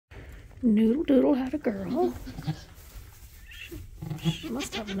Noodle Doodle had a girl. She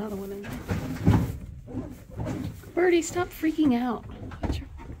must have another one in there. Birdie, stop freaking out.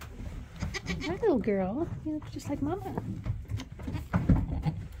 Hi, little girl. You look just like Mama.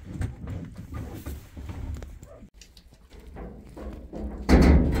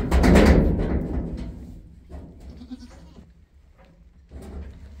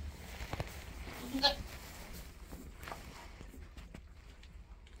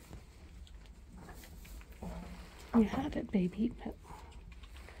 You had it, baby.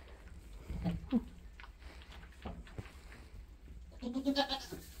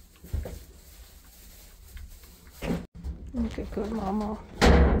 Look at good Mama.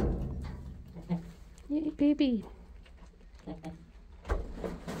 Yay, baby.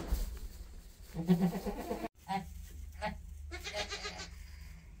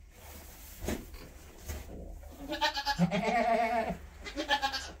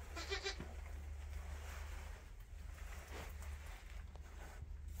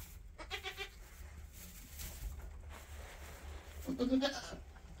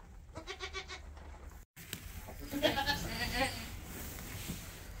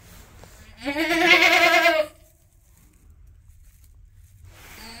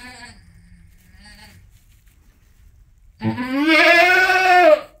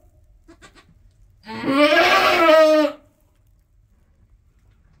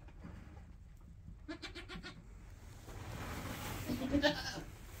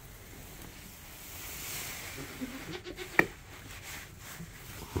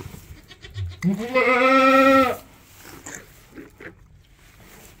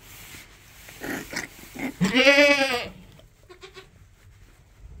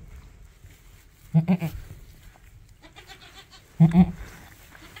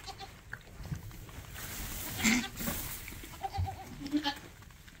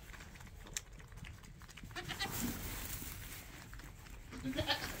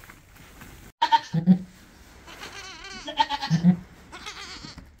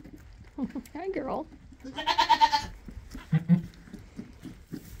 Hi, girl.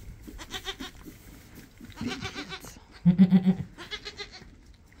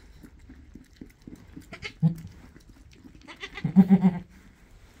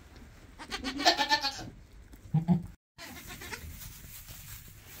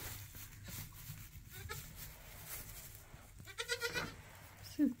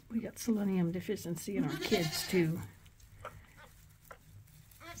 So we got selenium deficiency in our kids too.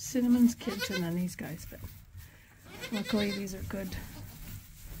 Cinnamon's kids and then these guys, but luckily these are good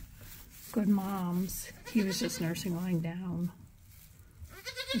moms. He was just nursing lying down.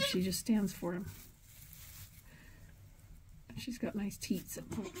 And she just stands for him. She's got nice teats that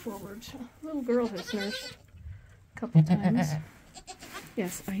point forward. So, little girl has nursed a couple times.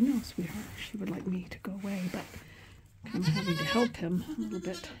 Yes, I know, sweetheart. She would like me to go away, but I'm having to help him a little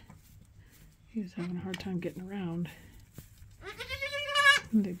bit. He was having a hard time getting around.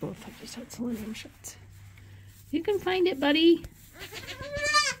 And they both have just had selenium shots. You can find it, buddy.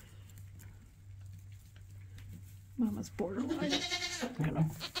 Mama's borderline. Gonna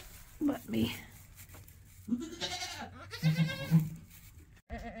let me.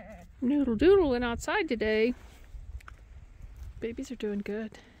 Noodle Doodle went outside today. Babies are doing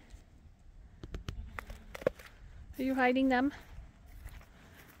good. Are you hiding them?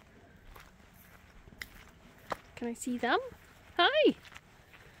 Can I see them? Hi!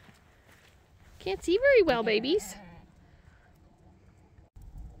 Can't see very well, babies.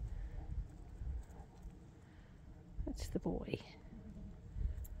 That's the boy.